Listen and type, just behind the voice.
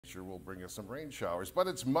nature will bring us some rain showers. But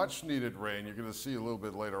it's much needed rain. You're going to see a little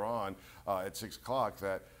bit later on at 6 o'clock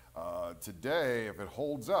that today, if it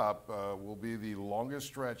holds up, will be the longest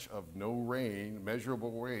stretch of no rain,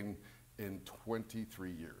 measurable rain, in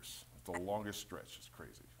 23 years. The longest stretch. Is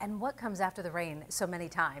crazy. And what comes after the rain so many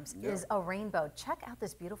times is a rainbow. Check out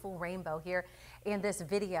this beautiful rainbow here in this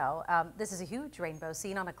video. This is a huge rainbow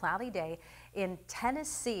seen on a cloudy day in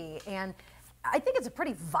Tennessee, and I think it's a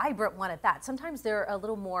pretty vibrant one at that. Sometimes they're a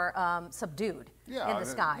little more subdued in the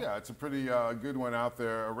sky. Yeah, it's a pretty good one out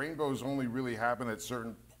there. Rainbows only really happen at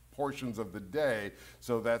certain portions of the day,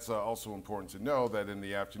 so that's also important to know that in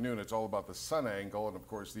the afternoon it's all about the sun angle, and of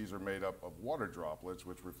course these are made up of water droplets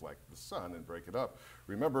which reflect the sun and break it up.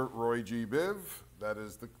 Remember, Roy G. Biv, that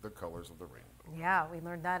is the colors of the rainbow. Yeah, we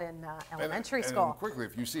learned that in elementary school. And quickly,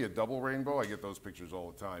 if you see a double rainbow, I get those pictures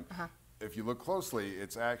all the time. If you look closely,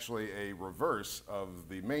 it's actually a reverse of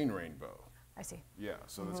the main rainbow. I see. Yeah,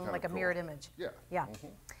 so that's kind of like a cool. mirrored image. Yeah. Yeah.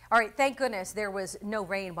 All right, thank goodness there was no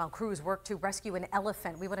rain while crews worked to rescue an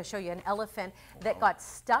elephant. We want to show you an elephant that got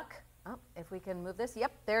stuck. Oh, if we can move this.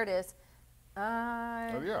 Yep, there it is.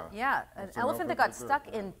 Yeah, an elephant that got stuck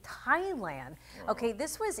in Thailand. Okay,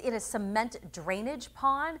 this was in a cement drainage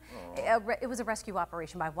pond. It was a rescue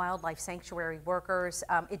operation by wildlife sanctuary workers.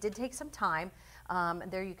 It did take some time.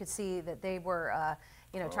 There you could see that they were,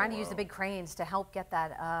 trying to use the big cranes to help get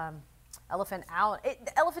that elephant out.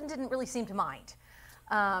 The elephant didn't really seem to mind.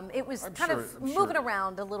 It was kind of moving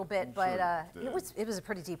around a little bit, but it was a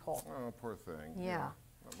pretty deep hole. Oh, poor thing. Yeah.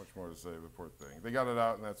 Not much more to say, but poor thing. They got it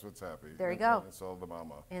out, and that's what's happy. There you go. It's all the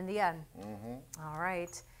mama. In the end. All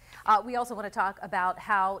right. We also want to talk about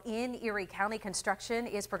how in Erie County construction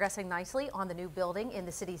is progressing nicely on the new building in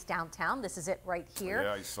the city's downtown. This is it right here.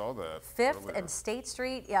 Yeah, I saw that. 5th and State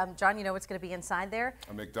Street. John, you know what's going to be inside there?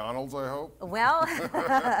 A McDonald's, I hope? Well,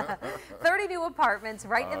 30 new apartments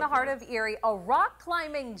right in the heart of Erie, a rock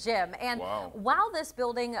climbing gym. And while this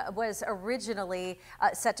building was originally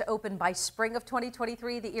set to open by spring of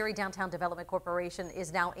 2023, the Erie Downtown Development Corporation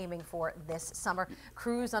is now aiming for this summer.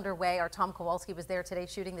 Crews underway. Our Tom Kowalski was there today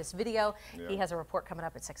shooting this video. He has a report coming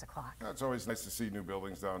up at 6 o'clock. It's always nice to see new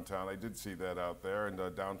buildings downtown. I did see that out there, and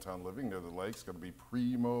downtown living near the lake's going to be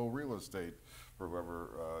primo real estate for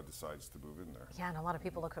whoever decides to move in there. Yeah, and a lot of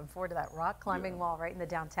people looking forward to that rock climbing wall right in the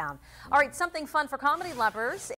downtown. All right, something fun for comedy lovers.